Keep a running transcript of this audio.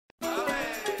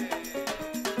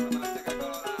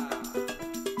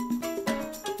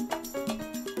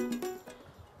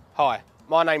Hi,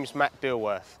 my name's Matt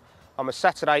Dilworth. I'm a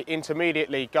Saturday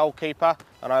Intermediate League goalkeeper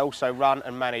and I also run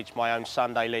and manage my own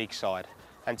Sunday League side.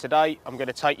 And today I'm going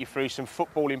to take you through some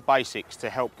footballing basics to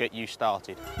help get you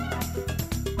started.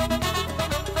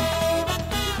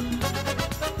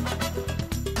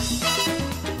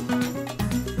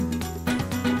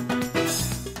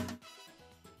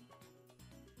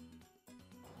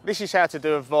 This is how to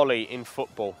do a volley in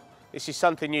football. This is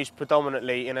something used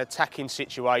predominantly in an attacking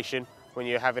situation when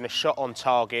you're having a shot on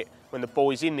target, when the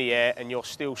ball is in the air and you're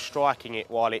still striking it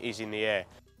while it is in the air.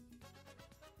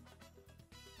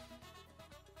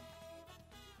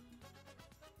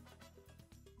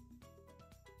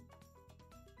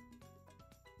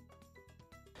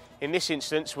 In this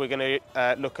instance, we're going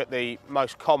to look at the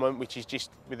most common, which is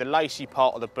just with the lacy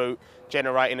part of the boot,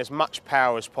 generating as much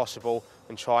power as possible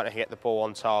and trying to get the ball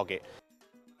on target.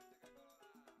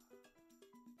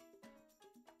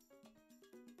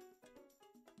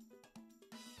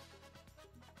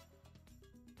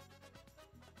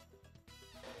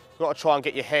 You've got to try and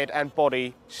get your head and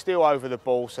body still over the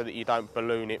ball so that you don't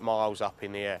balloon it miles up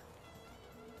in the air.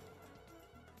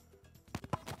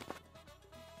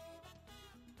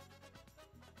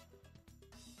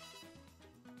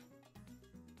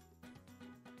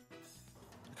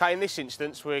 Okay, in this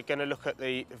instance we're going to look at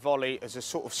the volley as a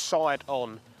sort of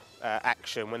side-on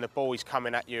action when the ball is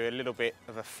coming at you a little bit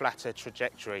of a flatter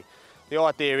trajectory. The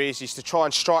idea is to try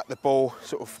and strike the ball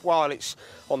sort of while it's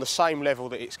on the same level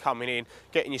that it's coming in,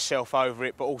 getting yourself over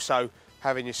it, but also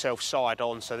having yourself side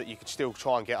on so that you can still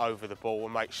try and get over the ball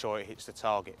and make sure it hits the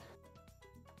target.